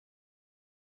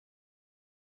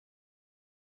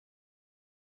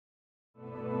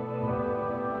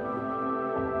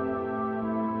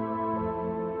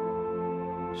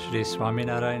Shri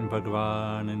Swaminarayan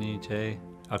Bhagwan ni jai,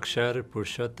 Akshar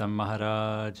Purushottam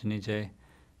Maharaj ni jai,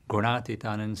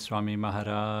 Gunatitanand Swami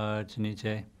Maharaj ni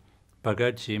jai,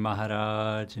 Bhagat Ji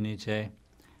Maharaj ni jai,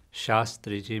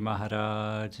 Shastri Ji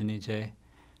Maharaj ni jai,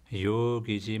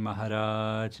 Yogi Ji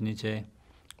Maharaj ni jai,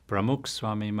 Pramukh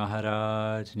Swami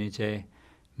Maharaj ni jai,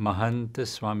 Mahant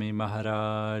Swami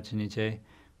Maharaj ni jai,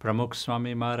 Pramukh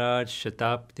Swami Maharaj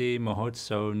Shatabdi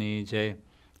Mahotsav ni jai,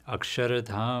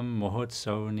 Akshardham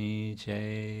Mahotsav ni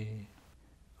jai.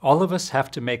 All of us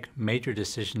have to make major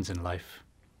decisions in life,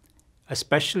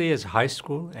 especially as high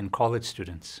school and college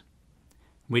students.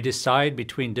 We decide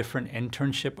between different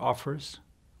internship offers,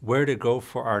 where to go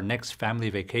for our next family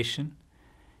vacation,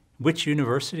 which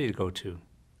university to go to,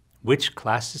 which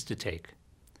classes to take,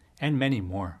 and many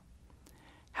more.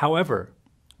 However,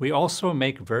 we also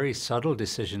make very subtle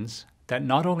decisions that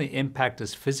not only impact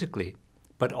us physically,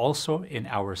 but also in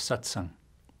our satsang.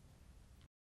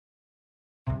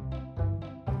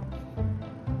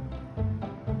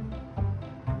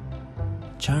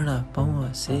 Charna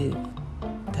Pawa Save,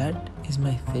 that is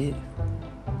my faith.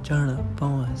 Charna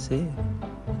Pawa Save,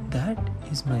 that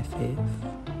is my faith.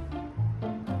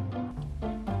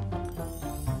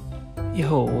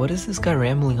 Yo, what is this guy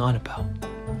rambling on about?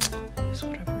 It's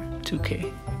whatever.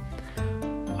 2K.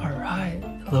 Alright,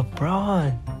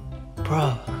 LeBron.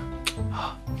 Bruh.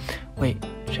 Wait,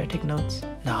 should I take notes?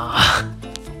 Nah.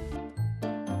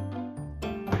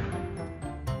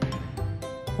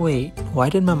 Wait, why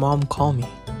did my mom call me?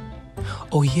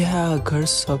 Oh yeah, Ghar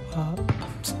Sabha.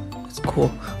 It's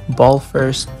cool. Ball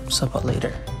first, Sabha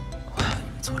later.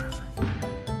 It's whatever.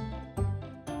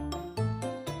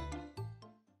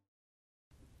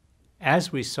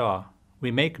 As we saw,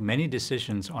 we make many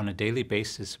decisions on a daily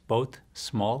basis, both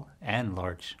small and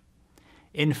large.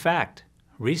 In fact,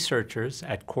 researchers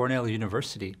at Cornell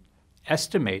University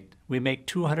estimate we make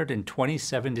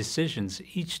 227 decisions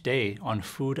each day on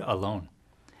food alone.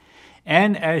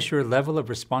 And as your level of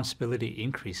responsibility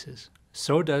increases,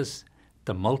 so does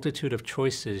the multitude of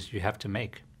choices you have to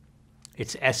make.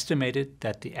 It's estimated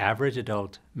that the average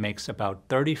adult makes about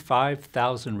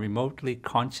 35,000 remotely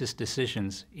conscious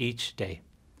decisions each day.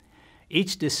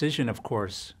 Each decision, of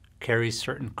course, carries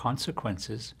certain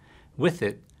consequences with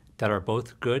it that are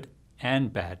both good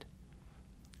and bad.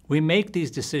 We make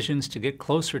these decisions to get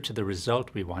closer to the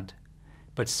result we want,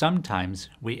 but sometimes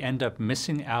we end up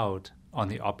missing out on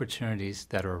the opportunities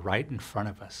that are right in front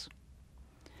of us.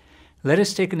 Let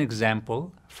us take an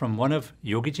example from one of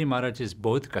Yogiji Maharaj's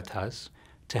Bodh Kathas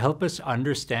to help us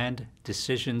understand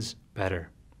decisions better.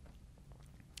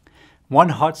 One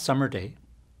hot summer day,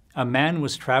 a man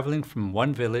was traveling from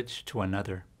one village to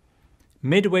another.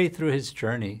 Midway through his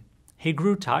journey, he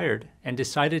grew tired and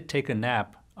decided to take a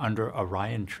nap under a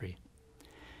ryan tree.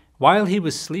 While he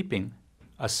was sleeping,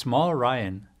 a small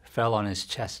ryan fell on his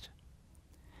chest.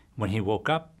 When he woke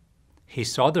up, he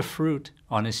saw the fruit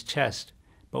on his chest,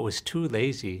 but was too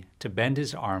lazy to bend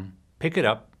his arm, pick it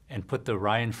up, and put the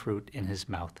ryan fruit in his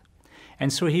mouth.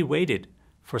 And so he waited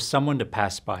for someone to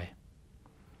pass by.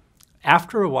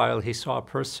 After a while, he saw a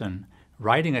person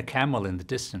riding a camel in the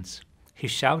distance. He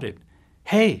shouted,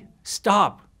 "Hey,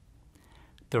 stop!"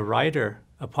 The rider,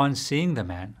 upon seeing the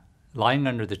man lying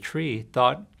under the tree,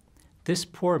 thought, this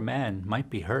poor man might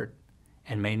be hurt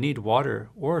and may need water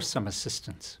or some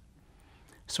assistance.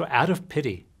 So out of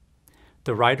pity,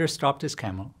 the rider stopped his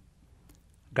camel,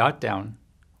 got down,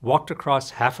 walked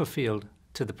across half a field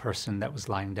to the person that was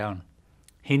lying down.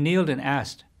 He kneeled and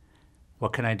asked,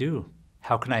 "What can I do?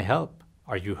 How can I help?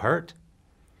 Are you hurt?"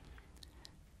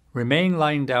 Remaining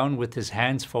lying down with his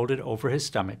hands folded over his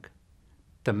stomach,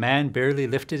 the man barely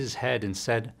lifted his head and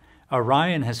said, "A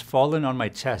ryan has fallen on my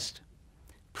chest.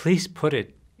 Please put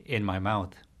it in my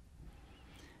mouth."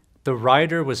 The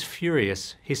rider was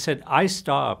furious. He said, "I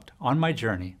stopped on my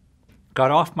journey, got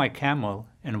off my camel,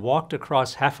 and walked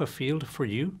across half a field for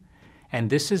you, and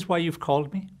this is why you've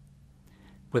called me?"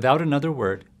 Without another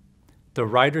word, the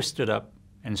rider stood up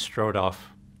and strode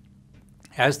off.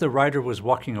 As the rider was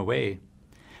walking away,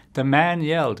 the man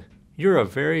yelled, "You're a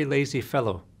very lazy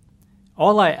fellow.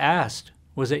 All I asked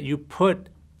was that you put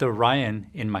the ryan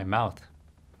in my mouth."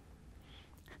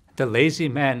 The lazy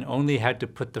man only had to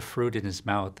put the fruit in his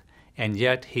mouth, and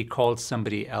yet he called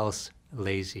somebody else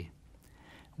lazy.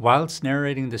 Whilst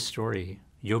narrating the story,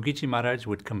 Yogiji Maharaj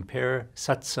would compare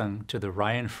satsang to the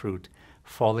ryan fruit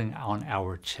falling on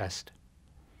our chest.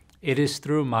 It is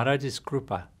through Maharaj's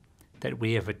krupa that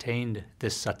we have attained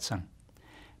this satsang.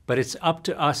 But it's up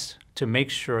to us to make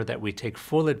sure that we take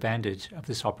full advantage of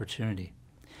this opportunity.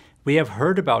 We have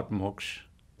heard about moksha,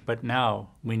 but now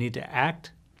we need to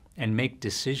act and make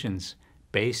decisions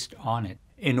based on it.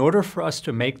 In order for us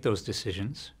to make those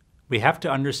decisions, we have to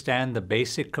understand the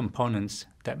basic components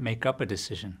that make up a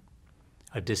decision.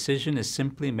 A decision is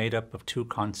simply made up of two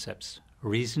concepts,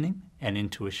 reasoning and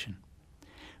intuition.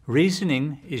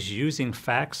 Reasoning is using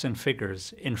facts and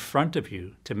figures in front of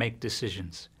you to make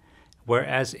decisions,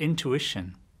 whereas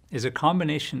intuition is a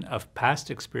combination of past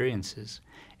experiences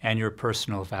and your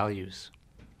personal values.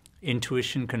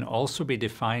 Intuition can also be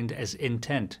defined as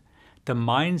intent, the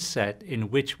mindset in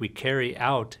which we carry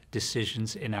out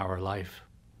decisions in our life.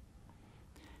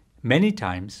 Many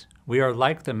times, we are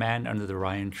like the man under the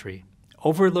Ryan tree,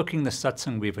 overlooking the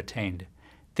satsang we've attained,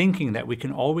 thinking that we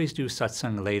can always do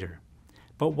satsang later.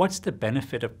 But what's the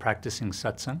benefit of practicing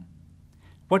satsang?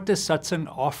 What does satsang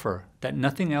offer that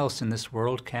nothing else in this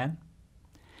world can?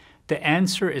 The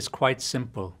answer is quite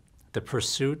simple, the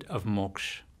pursuit of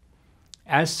moksha.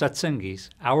 As satsangis,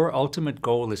 our ultimate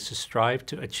goal is to strive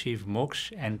to achieve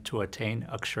moksha and to attain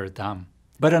akshardham.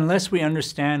 But unless we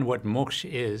understand what moksha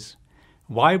is,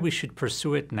 why we should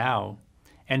pursue it now,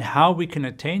 and how we can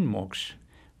attain moksha,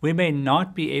 we may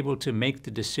not be able to make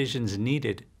the decisions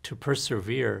needed to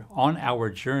persevere on our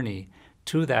journey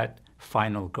to that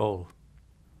final goal.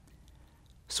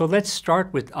 So let's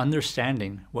start with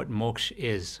understanding what moksha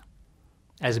is.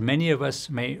 As many of us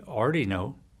may already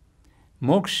know,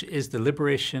 moksha is the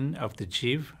liberation of the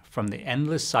jiva from the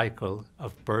endless cycle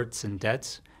of births and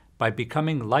deaths by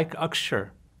becoming like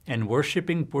Akshar and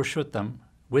worshipping Purushottam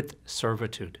with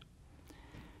servitude.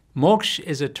 Moksha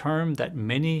is a term that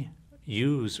many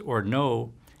use or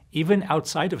know even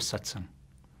outside of satsang.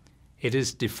 It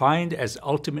is defined as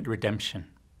ultimate redemption.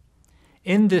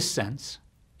 In this sense,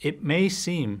 it may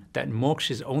seem that moksha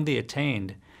is only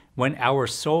attained when our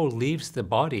soul leaves the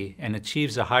body and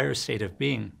achieves a higher state of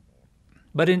being.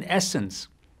 But in essence,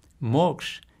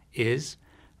 moksha is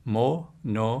mo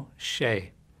no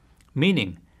she,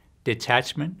 meaning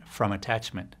detachment from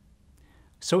attachment.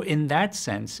 So in that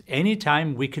sense,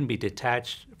 anytime we can be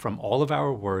detached from all of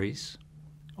our worries,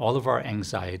 all of our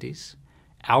anxieties,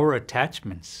 our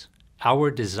attachments,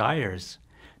 our desires,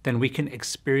 then we can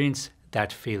experience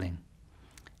that feeling.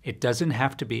 It doesn't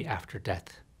have to be after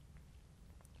death.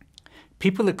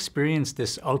 People experience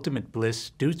this ultimate bliss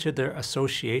due to their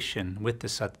association with the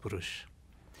Satpurush.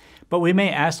 But we may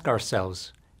ask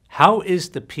ourselves, how is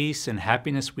the peace and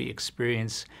happiness we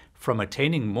experience from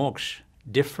attaining moksha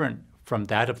different from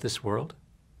that of this world?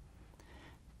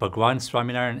 Bhagwan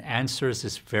Swaminarayan answers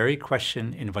this very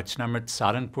question in Vachanamrit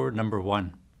Saranpur number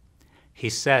 1.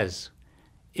 He says,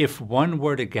 if one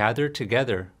were to gather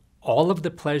together all of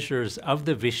the pleasures of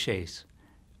the Vishays,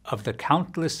 of the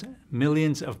countless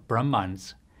millions of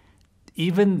Brahmans,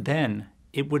 even then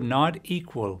it would not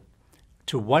equal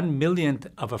to 1/1,000,000th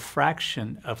of a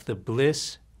fraction of the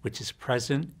bliss which is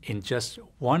present in just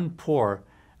one pore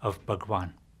of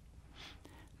Bhagwan.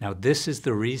 Now this is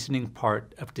the reasoning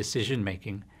part of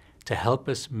decision-making to help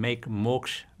us make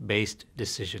moksha-based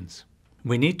decisions.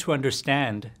 We need to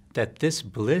understand that this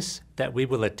bliss that we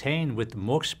will attain with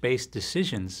moksha-based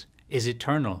decisions is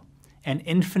eternal and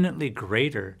infinitely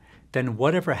greater than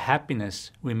whatever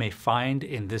happiness we may find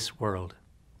in this world.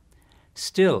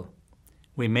 Still,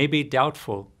 we may be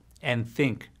doubtful and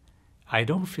think, I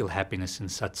don't feel happiness in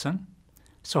satsang,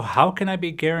 so how can I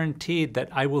be guaranteed that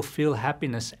I will feel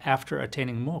happiness after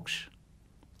attaining moksha?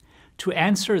 To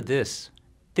answer this,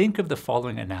 think of the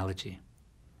following analogy.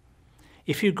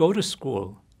 If you go to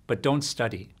school but don't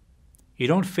study, you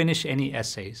don't finish any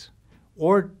essays,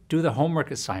 or do the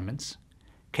homework assignments,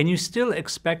 can you still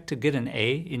expect to get an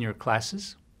A in your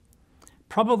classes?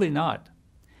 Probably not.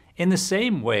 In the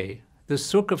same way, the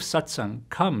sukh of satsang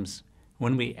comes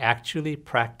when we actually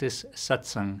practice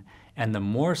satsang, and the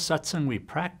more satsang we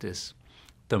practice,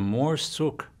 the more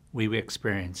sukh we will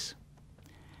experience.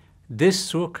 This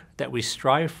sukh that we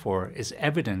strive for is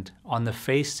evident on the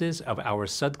faces of our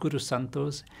Sadguru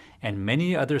Santos and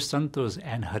many other Santos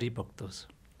and Haribhaktos.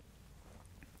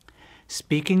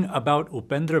 Speaking about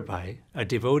Upendra Bhai, a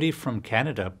devotee from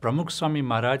Canada, Pramukh Swami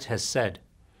Maharaj has said,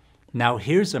 now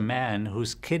here's a man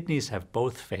whose kidneys have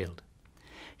both failed.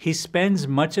 He spends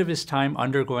much of his time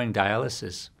undergoing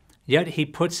dialysis, yet he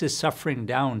puts his suffering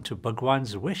down to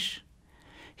Bhagwan's wish.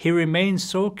 He remains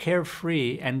so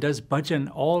carefree and does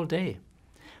bhajan all day.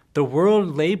 The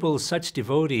world labels such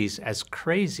devotees as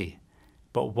crazy,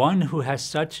 but one who has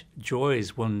such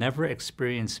joys will never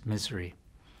experience misery.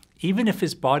 Even if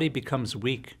his body becomes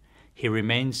weak, he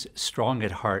remains strong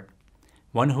at heart.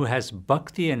 One who has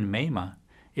bhakti and mema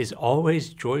is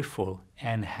always joyful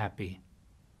and happy.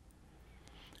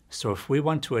 So if we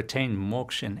want to attain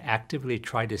moksha and actively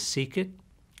try to seek it,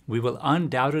 we will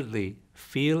undoubtedly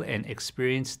feel and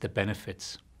experience the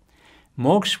benefits.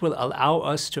 Moksha will allow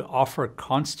us to offer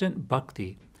constant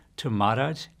bhakti to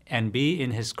Maharaj and be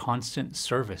in his constant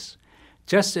service,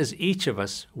 just as each of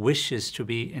us wishes to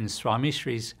be in Swami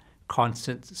Shri's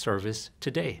constant service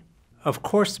today. Of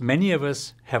course, many of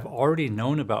us have already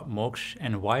known about moksha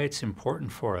and why it's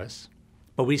important for us,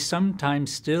 but we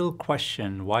sometimes still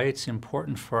question why it's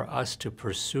important for us to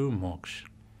pursue moksha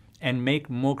and make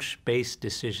moksha-based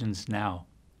decisions now.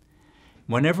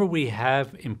 Whenever we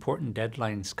have important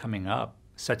deadlines coming up,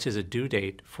 such as a due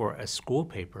date for a school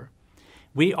paper,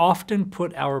 we often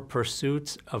put our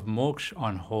pursuits of moksha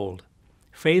on hold,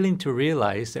 failing to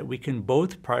realize that we can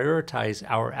both prioritize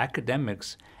our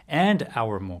academics and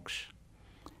our moksha.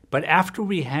 But after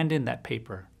we hand in that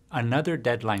paper, another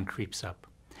deadline creeps up,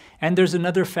 and there's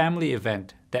another family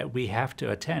event that we have to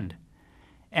attend.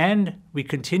 And we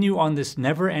continue on this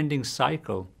never-ending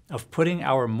cycle of putting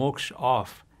our moksha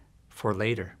off for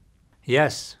later.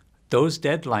 Yes, those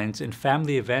deadlines and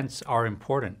family events are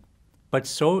important, but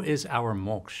so is our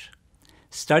moksha.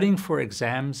 Studying for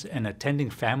exams and attending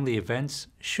family events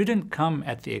shouldn't come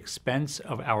at the expense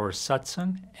of our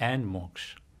satsang and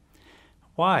moksha.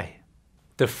 Why?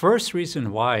 The first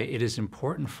reason why it is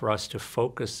important for us to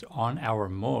focus on our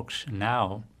moksha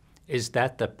now is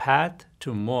that the path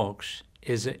to moksha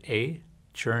is a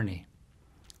journey.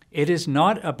 It is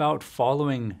not about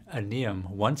following a niyam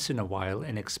once in a while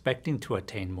and expecting to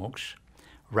attain moksha.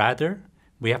 Rather,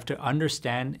 we have to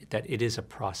understand that it is a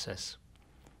process.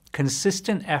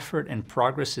 Consistent effort and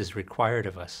progress is required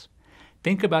of us.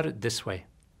 Think about it this way.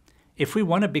 If we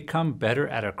want to become better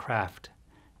at a craft,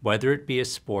 whether it be a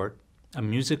sport, a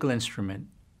musical instrument,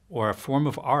 or a form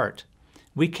of art,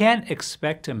 we can't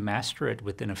expect to master it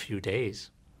within a few days.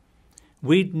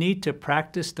 We'd need to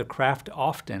practice the craft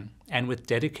often and with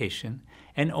dedication,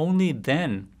 and only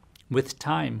then, with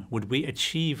time, would we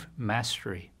achieve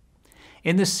mastery.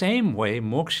 In the same way,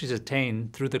 moksha is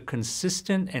attained through the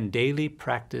consistent and daily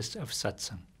practice of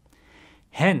satsang.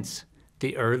 Hence,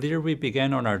 the earlier we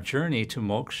begin on our journey to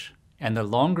moksha, and the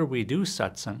longer we do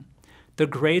satsang, the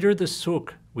greater the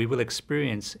sukh we will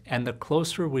experience and the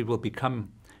closer we will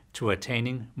become to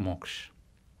attaining moksha.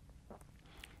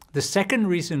 The second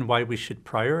reason why we should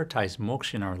prioritize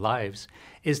moksha in our lives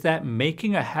is that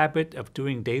making a habit of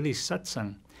doing daily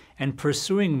satsang and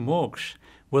pursuing moksha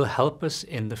will help us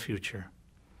in the future.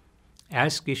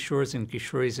 As Kishores and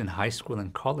Kishoris in high school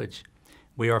and college,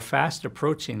 we are fast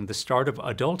approaching the start of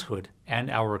adulthood and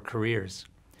our careers.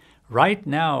 Right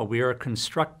now, we are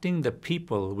constructing the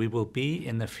people we will be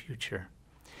in the future.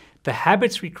 The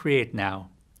habits we create now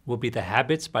will be the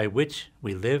habits by which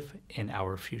we live in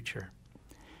our future.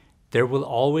 There will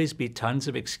always be tons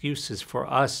of excuses for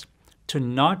us to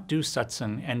not do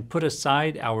satsang and put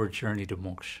aside our journey to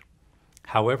moksha.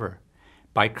 However,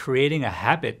 by creating a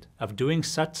habit of doing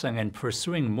satsang and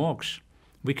pursuing moksha,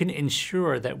 we can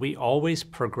ensure that we always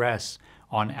progress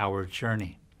on our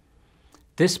journey.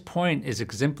 This point is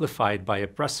exemplified by a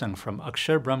prasang from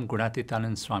Akshar Brahm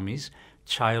Gunatitanand Swami's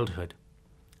childhood.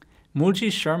 Mulji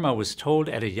Sharma was told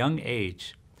at a young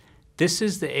age, "This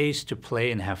is the age to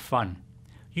play and have fun.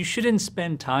 You shouldn't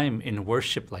spend time in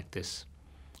worship like this.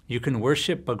 You can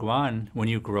worship Bhagwan when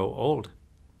you grow old."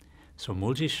 So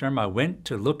Mulji Sharma went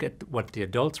to look at what the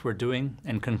adults were doing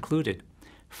and concluded,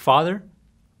 "Father,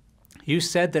 you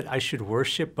said that I should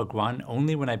worship Bhagwan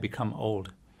only when I become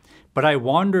old. But I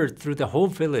wandered through the whole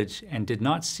village and did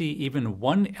not see even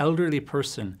one elderly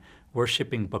person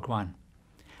worshipping Bhagwan.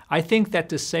 I think that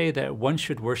to say that one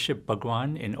should worship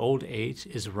Bhagwan in old age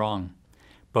is wrong.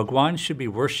 Bhagwan should be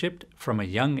worshipped from a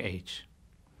young age."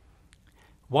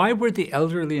 Why were the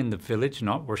elderly in the village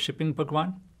not worshipping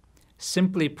Bhagwan?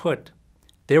 Simply put,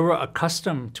 they were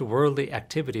accustomed to worldly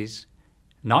activities,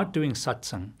 not doing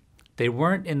satsang. They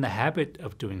weren't in the habit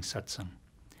of doing satsang.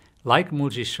 Like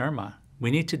Mulji Sharma,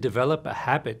 we need to develop a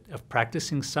habit of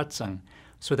practicing satsang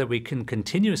so that we can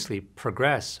continuously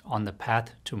progress on the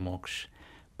path to moksha,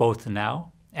 both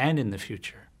now and in the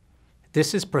future.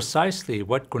 This is precisely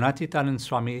what Gunatitanand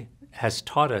Swami has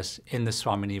taught us in the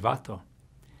Swaminivado.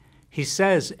 He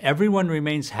says everyone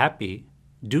remains happy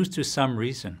due to some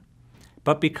reason,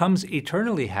 but becomes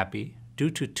eternally happy due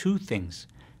to two things,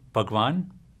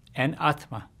 Bhagwan and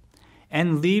Atma,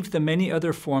 and leave the many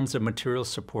other forms of material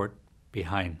support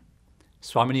behind.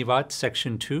 Swaminivado,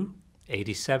 Section 2,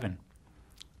 87.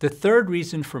 The third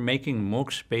reason for making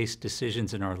moksha-based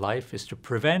decisions in our life is to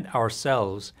prevent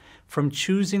ourselves from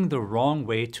choosing the wrong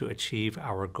way to achieve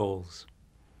our goals.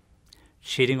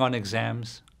 Cheating on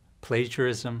exams,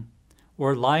 plagiarism,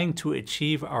 or lying to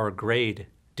achieve our grade,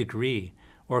 degree,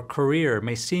 or career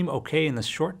may seem okay in the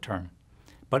short term,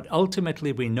 but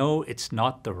ultimately we know it's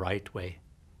not the right way.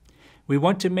 We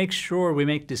want to make sure we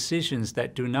make decisions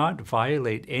that do not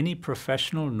violate any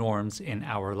professional norms in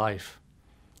our life.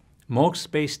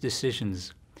 Moksha-based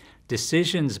decisions,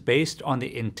 decisions based on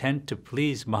the intent to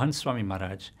please Mahant Swami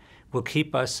Maharaj, will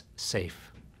keep us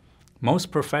safe.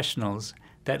 Most professionals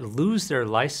that lose their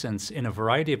license in a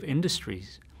variety of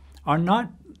industries are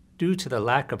not due to the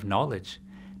lack of knowledge,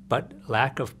 but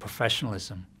lack of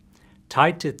professionalism,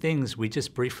 tied to things we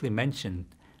just briefly mentioned,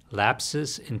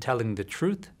 lapses in telling the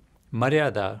truth,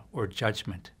 maryada, or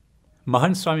judgment.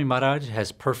 Mahant Swami Maharaj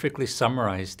has perfectly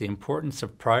summarized the importance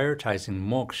of prioritizing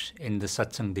moksha in the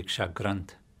Satsang Diksha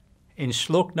Granth. In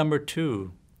Shlok number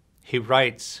 2, he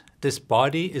writes, "This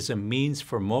body is a means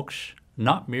for moksha,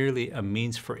 not merely a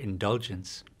means for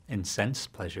indulgence in sense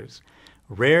pleasures.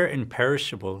 Rare and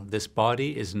perishable, this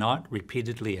body is not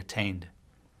repeatedly attained."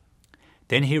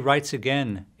 Then he writes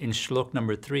again in Shlok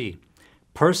number 3,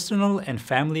 "Personal and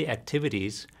family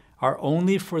activities are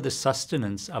only for the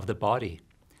sustenance of the body.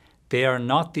 They are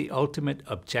not the ultimate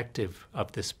objective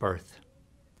of this birth."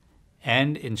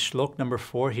 And in Shlok number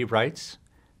 4 he writes,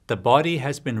 "The body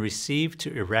has been received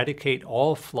to eradicate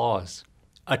all flaws,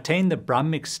 attain the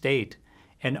Brahmic state,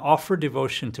 and offer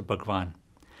devotion to Bhagwan.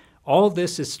 All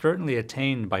this is certainly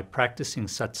attained by practicing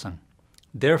satsang.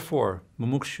 Therefore,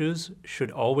 mumukshus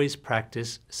should always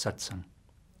practice satsang."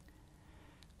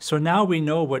 So now we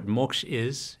know what moksha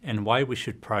is and why we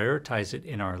should prioritize it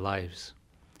in our lives.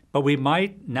 But we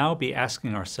might now be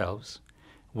asking ourselves,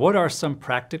 what are some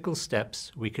practical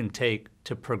steps we can take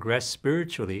to progress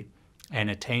spiritually and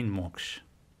attain moksha?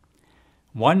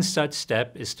 One such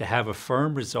step is to have a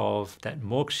firm resolve that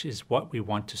moksha is what we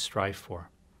want to strive for.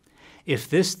 If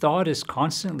this thought is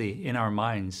constantly in our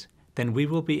minds, then we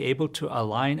will be able to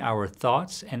align our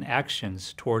thoughts and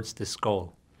actions towards this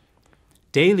goal.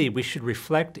 Daily, we should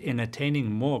reflect in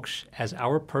attaining moksha as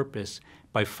our purpose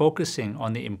by focusing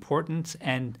on the importance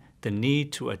and the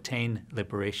need to attain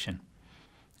liberation.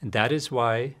 And that is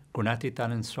why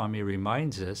Gunatitanand Swami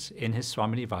reminds us in his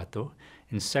Swamini Vato,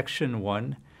 in section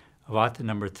 1, Vata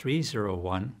number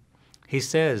 301, he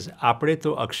says, "Apre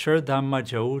to akshar dhamma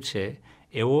jau che,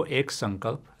 evo ek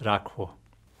sankalp rakho."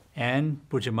 And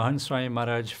Pujya Mahant Swami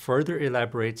Maharaj further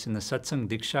elaborates in the Satsang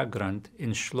Diksha Granth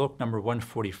in Shlok number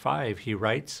 145, he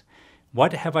writes,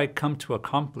 "What have I come to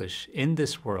accomplish in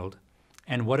this world,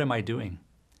 and what am I doing?"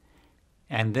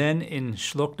 And then in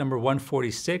Shlok number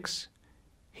 146,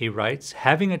 he writes,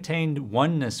 "Having attained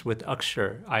oneness with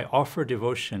Akshar, I offer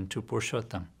devotion to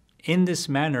Purushottam." In this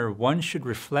manner, one should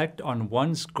reflect on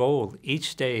one's goal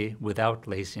each day without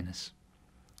laziness.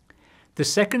 The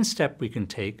second step we can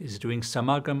take is doing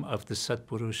samagam of the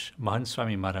Satpurush Mahant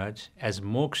Swami Maharaj, as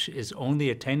moksha is only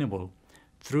attainable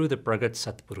through the Pragat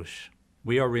Satpurush.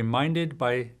 We are reminded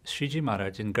by Sriji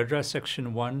Maharaj in Gadra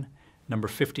section 1, number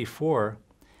 54,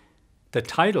 the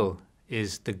title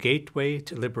is The Gateway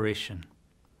to Liberation.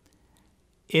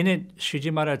 In it,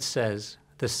 Sriji Maharaj says,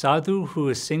 "The sadhu who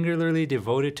is singularly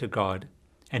devoted to God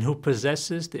and who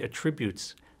possesses the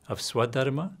attributes of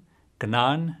Swadharma,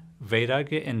 Gnan,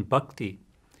 Vairagya, and Bhakti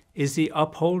is the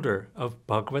upholder of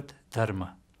Bhagavad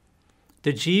Dharma.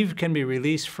 The Jeev can be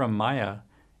released from Maya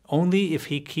only if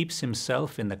he keeps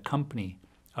himself in the company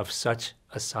of such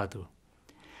a sadhu."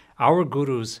 Our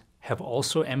gurus have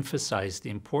also emphasized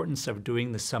the importance of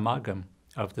doing the samagam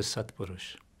of the Satpurush.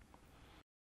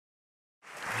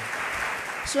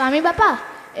 સ્વામી બાપા,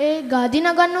 એ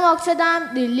ગાંધીનગરનું અક્ષરધામ,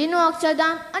 દિલ્હીનું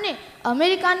અક્ષરધામ અને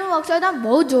અમેરિકાનું અક્ષરધામ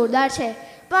બહુ જોરદાર છે,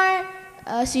 પણ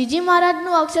શ્રીજી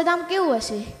મહારાજનું અક્ષરધામ કેવું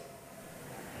હશે?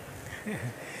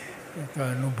 એ તો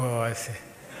અનુભવ હશે,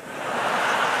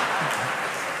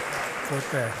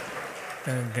 પોતે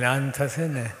જ્ઞાન થશે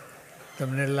ને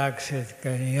તમને લાગશે કે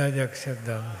અહીંયા જ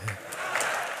અક્ષરધામ છે.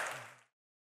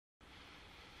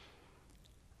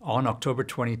 On October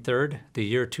 23rd, the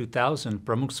year 2000,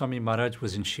 Pramukh Swami Maharaj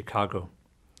was in Chicago.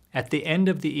 At the end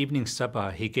of the evening Sabha,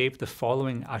 he gave the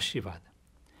following Ashirvad.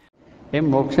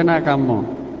 મોક્ષના કામમાં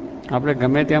આપણે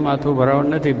ગમે ત્યાં માથું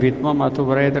ભરાવું નથી, ભીતમાં માથું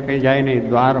ભરાય તો કંઈ જાય નહીં,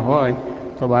 દ્વાર હોય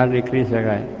તો બહાર નીકળી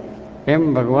શકાય. એમ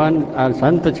ભગવાન આ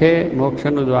સંત છે,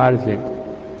 મોક્ષનું દ્વાર છે.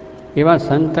 એવા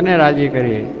સંતને રાજી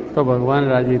કરીએ તો ભગવાન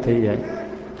રાજી થઈ જાય.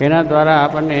 એના દ્વારા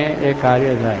આપણને એ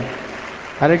કાર્ય થાય.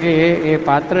 કારણ કે એ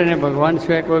પાત્રને ભગવાન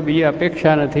સિવાય કોઈ બીજી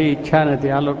અપેક્ષા નથી, ઈચ્છા નથી.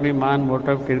 આ લોકની માન,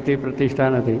 મોટપ, કીર્તિ, પ્રતિષ્ઠા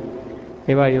નથી.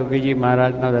 એવા યોગીજી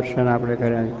મહારાજના દર્શન આપણે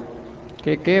કર્યા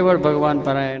કે કેવળ ભગવાન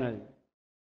પરાય નથી.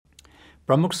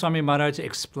 Pramukh Swami Maharaj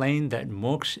explained that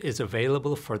moksha is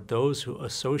available for those who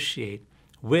associate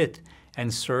with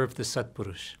and serve the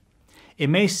Satpurush. It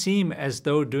may seem as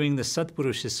though doing the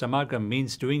Satpurush's samagam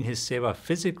means doing his seva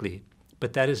physically,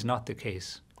 but that is not the case.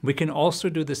 We can also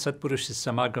do the Satpurush's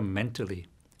samagam mentally,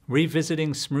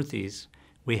 revisiting smrtis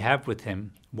we have with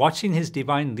him, watching his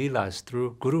divine leelas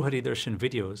through Guru Hari Darshan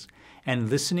videos, and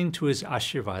listening to his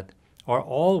ashirvad are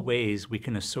all ways we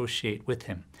can associate with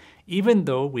him, even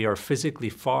though we are physically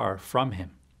far from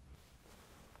him.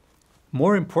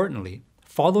 More importantly,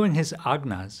 following his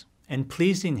agnas and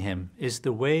pleasing him is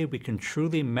the way we can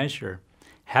truly measure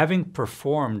having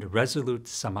performed resolute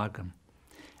samagam.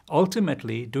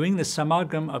 Ultimately, doing the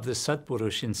samagam of the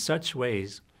Satpurush in such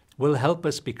ways will help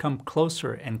us become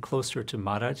closer and closer to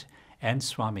Maharaj and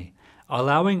Swami,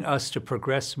 allowing us to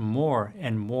progress more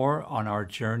and more on our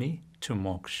journey to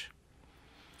moksha.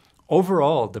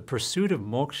 Overall, the pursuit of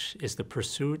moksha is the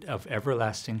pursuit of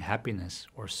everlasting happiness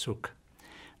or sukh.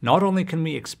 Not only can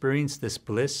we experience this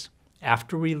bliss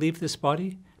after we leave this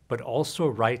body, but also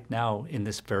right now in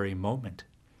this very moment.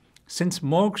 Since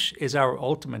moksha is our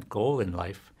ultimate goal in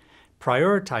life,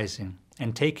 prioritizing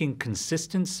and taking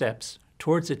consistent steps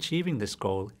towards achieving this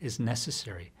goal is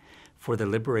necessary for the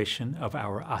liberation of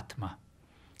our Atma.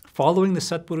 Following the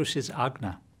Satpurush's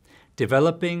Agna,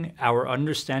 developing our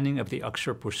understanding of the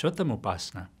Akshar Purushottam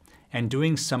Upasana, and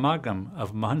doing Samagam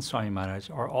of Mahant Swami Maharaj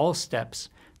are all steps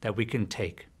that we can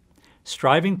take.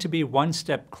 Striving to be one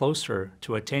step closer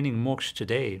to attaining moksha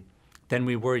today than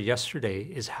we were yesterday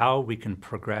is how we can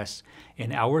progress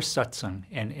in our satsang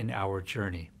and in our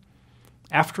journey.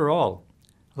 After all,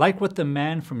 like what the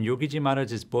man from Yogiji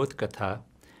Maharaj's Bodh Katha,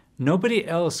 nobody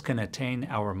else can attain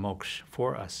our moksha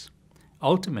for us.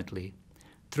 Ultimately,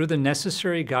 through the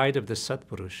necessary guide of the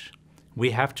Satpurush,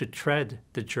 we have to tread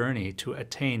the journey to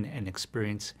attain and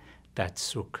experience that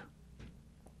sukh.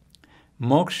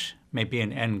 Moksha may be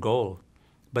an end goal,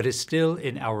 but is still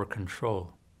in our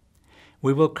control.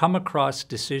 We will come across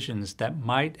decisions that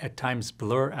might at times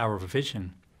blur our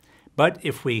vision, but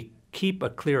if we keep a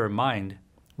clearer mind,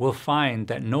 we'll find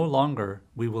that no longer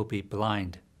we will be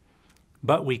blind.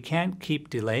 But we can't keep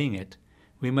delaying it.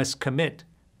 We must commit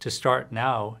to start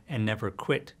now and never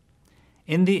quit.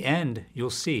 In the end, you'll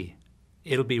see,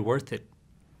 it'll be worth it.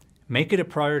 Make it a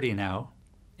priority now,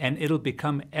 and it'll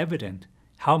become evident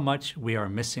how much we are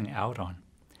missing out on.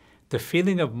 The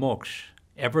feeling of moksha,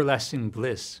 everlasting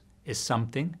bliss, is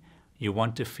something you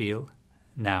want to feel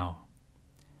now.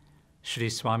 Shri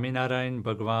Swaminarayan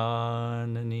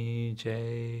Bhagwan Ni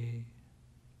Jai.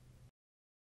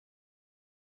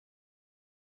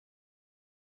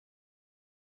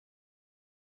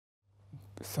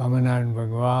 Swaminarayan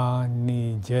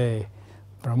ભગવાનની જય.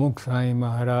 પ્રમુખ સ્વામી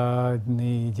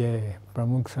મહારાજની જય.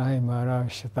 પ્રમુખ સ્વામી મહારાજ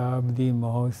શતાબ્દી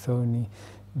મહોત્સવની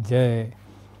જય.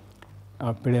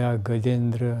 આપણે આ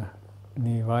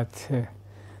ગજેન્દ્રની વાત છે,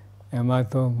 એમાં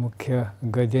તો મુખ્ય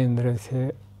ગજેન્દ્ર છે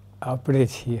આપણે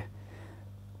છીએ,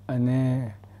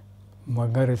 અને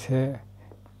મગર છે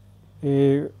એ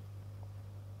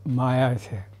માયા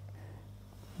છે.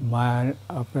 માયા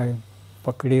આપણે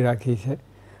પકડી રાખી છે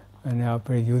અને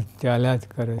આપણે યુદ્ધ ચાલ્યા જ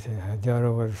કરે છે હજારો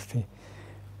વર્ષથી.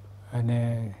 અને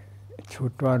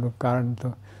છૂટવાનું કારણ તો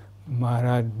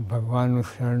મહારાજ ભગવાનનું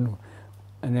શરણનું,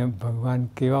 અને ભગવાન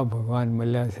કેવા ભગવાન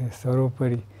મળ્યા છે,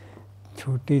 સર્વોપરી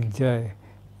છૂટી જ જાય,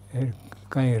 એ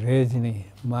કંઈ રહે જ નહીં,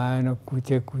 માયાનો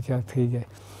કૂચે કૂચા થઈ જાય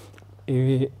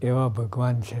એવા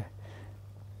ભગવાન છે.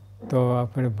 તો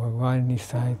આપણે ભગવાનની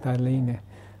સહાયતા લઈને,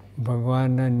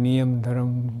 ભગવાનના નિયમ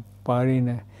ધર્મ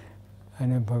પાળીને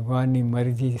અને ભગવાનની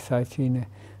મરજી સાચવીને,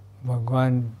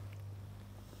 ભગવાન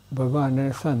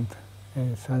અને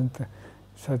સંત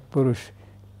સત્પુરુષ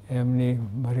એમની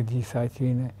મરજી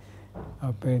સાચવીને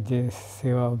આપણે જે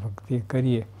સેવા ભક્તિ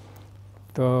કરીએ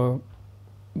તો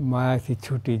માયાથી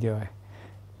છૂટી જવાય.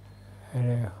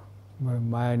 અને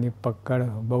માયાની પકડ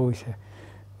બહુ છે.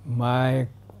 માયાએ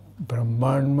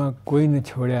બ્રહ્માંડમાં કોઈને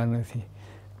છોડ્યા નથી.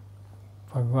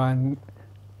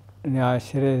 ભગવાનને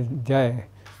આશરે જાય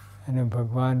અને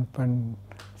ભગવાન પણ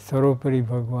સર્વોપરી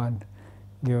ભગવાન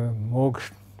જે મોક્ષ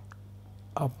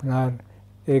આપનાર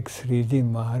એક શ્રીજી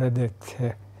મહારાજ જ છે.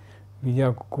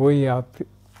 બીજા કોઈ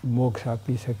મોક્ષ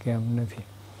આપી શકે એમ નથી.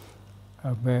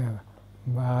 આપણે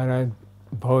મહારાજ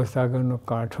ભવસાગરનો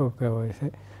કાંઠો કહેવાય છે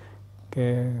કે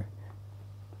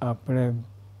આપણે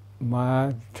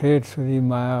માયા ઠેઠ સુધી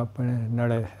માયા આપણને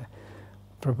નડે છે,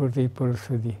 પ્રકૃતિ પુરુષ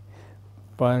સુધી,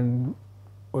 પણ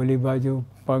ઓલી બાજુ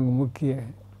પગ મૂકીએ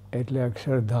એટલે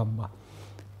અક્ષરધામમાં.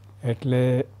 એટલે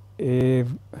એ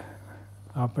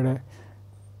આપણે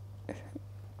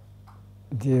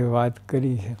જે વાત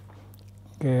કરી છે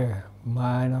કે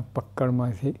માયાના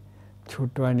પકડમાંથી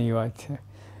છૂટવાની વાત છે,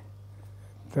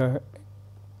 તો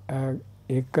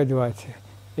એક જ વાત છે.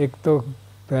 એક તો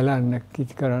પહેલાં નક્કી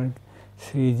જ કરવાનું,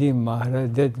 શ્રીજી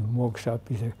મહારાજ જ મોક્ષ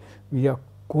આપી શકે, બીજા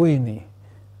કોઈ નહીં.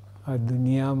 આ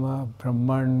દુનિયામાં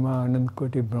બ્રહ્માંડમાં,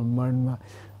 અનંતકોટી બ્રહ્માંડમાં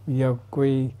બીજા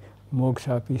કોઈ મોક્ષ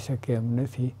આપી શકે એમ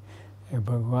નથી. એ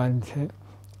ભગવાન છે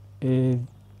એ,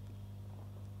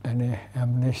 અને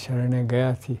એમને શરણે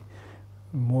ગયાથી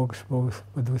મોક્ષ બહુ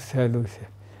બધું સહેલું છે.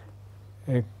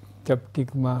 એક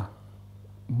ચપટીકમાં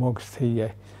મોક્ષ થઈ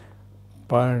જાય.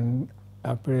 પણ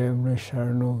આપણે એમને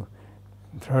શરણું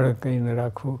દ્રઢ કરીને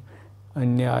રાખવું,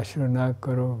 અન્ય આશરો ના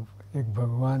કરો, એક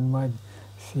ભગવાનમાં જ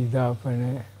સીધા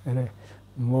આપણને. એટલે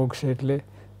મોક્ષ એટલે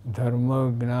ધર્મ,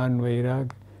 જ્ઞાન, વૈરાગ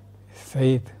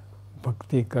સહિત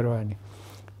ભક્તિ કરવાની.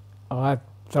 આ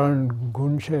 3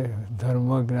 ગુણ છે, ધર્મ,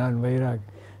 જ્ઞાન, વૈરાગ.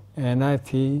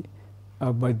 એનાથી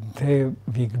આ બધે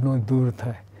વિઘ્નો દૂર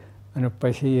થાય અને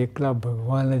પછી એકલા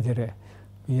ભગવાન જ રહે,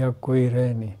 બીજા કોઈ રહે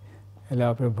નહીં. એટલે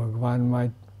આપણે ભગવાનમાં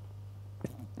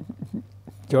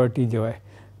ચોંટી જવાય,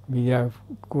 બીજા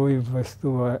કોઈ વસ્તુ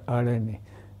આડે નહીં.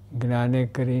 જ્ઞાને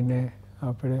કરીને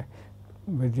આપણે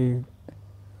બધી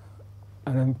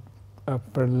અનંત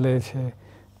પ્રલય છે,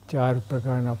 4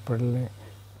 પ્રકારના પ્રલય,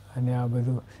 અને આ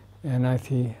બધું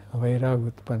એનાથી વૈરાગ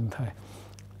ઉત્પન્ન થાય.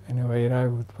 અને વૈરાગ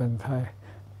ઉત્પન્ન થાય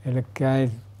એટલે ક્યાંય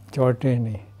ચોંટે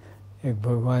નહીં એક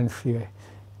ભગવાન સિવાય.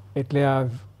 એટલે આ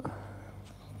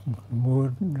મૂળ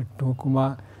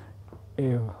ટૂંકમાં એ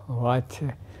વાત છે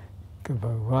કે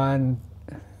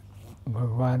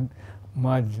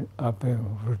ભગવાનમાં જ આપણે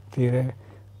વૃત્તિ રહે.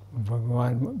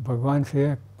 ભગવાન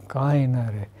સિવાય કાંઈ ના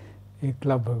રહે,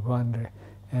 એકલા ભગવાન રહે.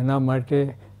 એના માટે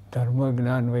ધર્મ,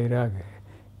 જ્ઞાન, વૈરાગ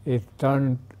એ 3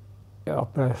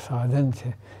 આપણા સાધન છે.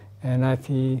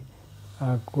 એનાથી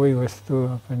આ કોઈ વસ્તુ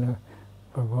આપણને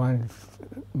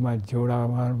ભગવાનમાં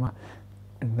જોડાવામાં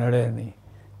નડે નહીં.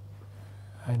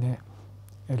 અને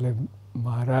એટલે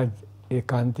મહારાજ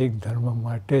એકાંતિક ધર્મ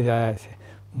માટે જ આવ્યા છે,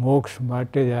 મોક્ષ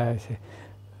માટે જ આવ્યા છે.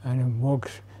 અને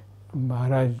મોક્ષ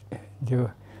મહારાજ જો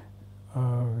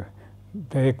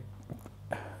દરેક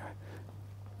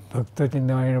ભક્ત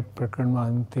ચિંતામણી પ્રકરણમાં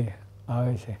અંતે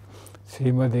આવે છે,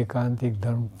 શ્રીમદ એકાંતિક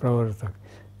ધર્મ પ્રવર્તક.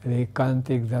 એટલે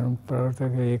એકાંતિક ધર્મ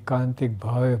પ્રવર્તક એકાંતિક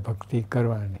ભાવે ભક્તિ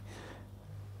કરવાની,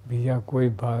 બીજા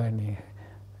કોઈ ભાવે નહીં.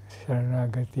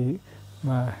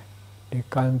 શરણાગતિમાં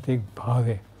એકાંતિક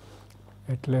ભાવે,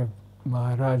 એટલે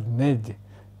મહારાજને જ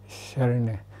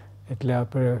શરણે. એટલે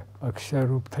આપણે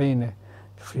અક્ષરરૂપ થઈને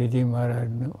શ્રીજી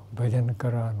મહારાજનું ભજન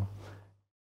કરવાનું.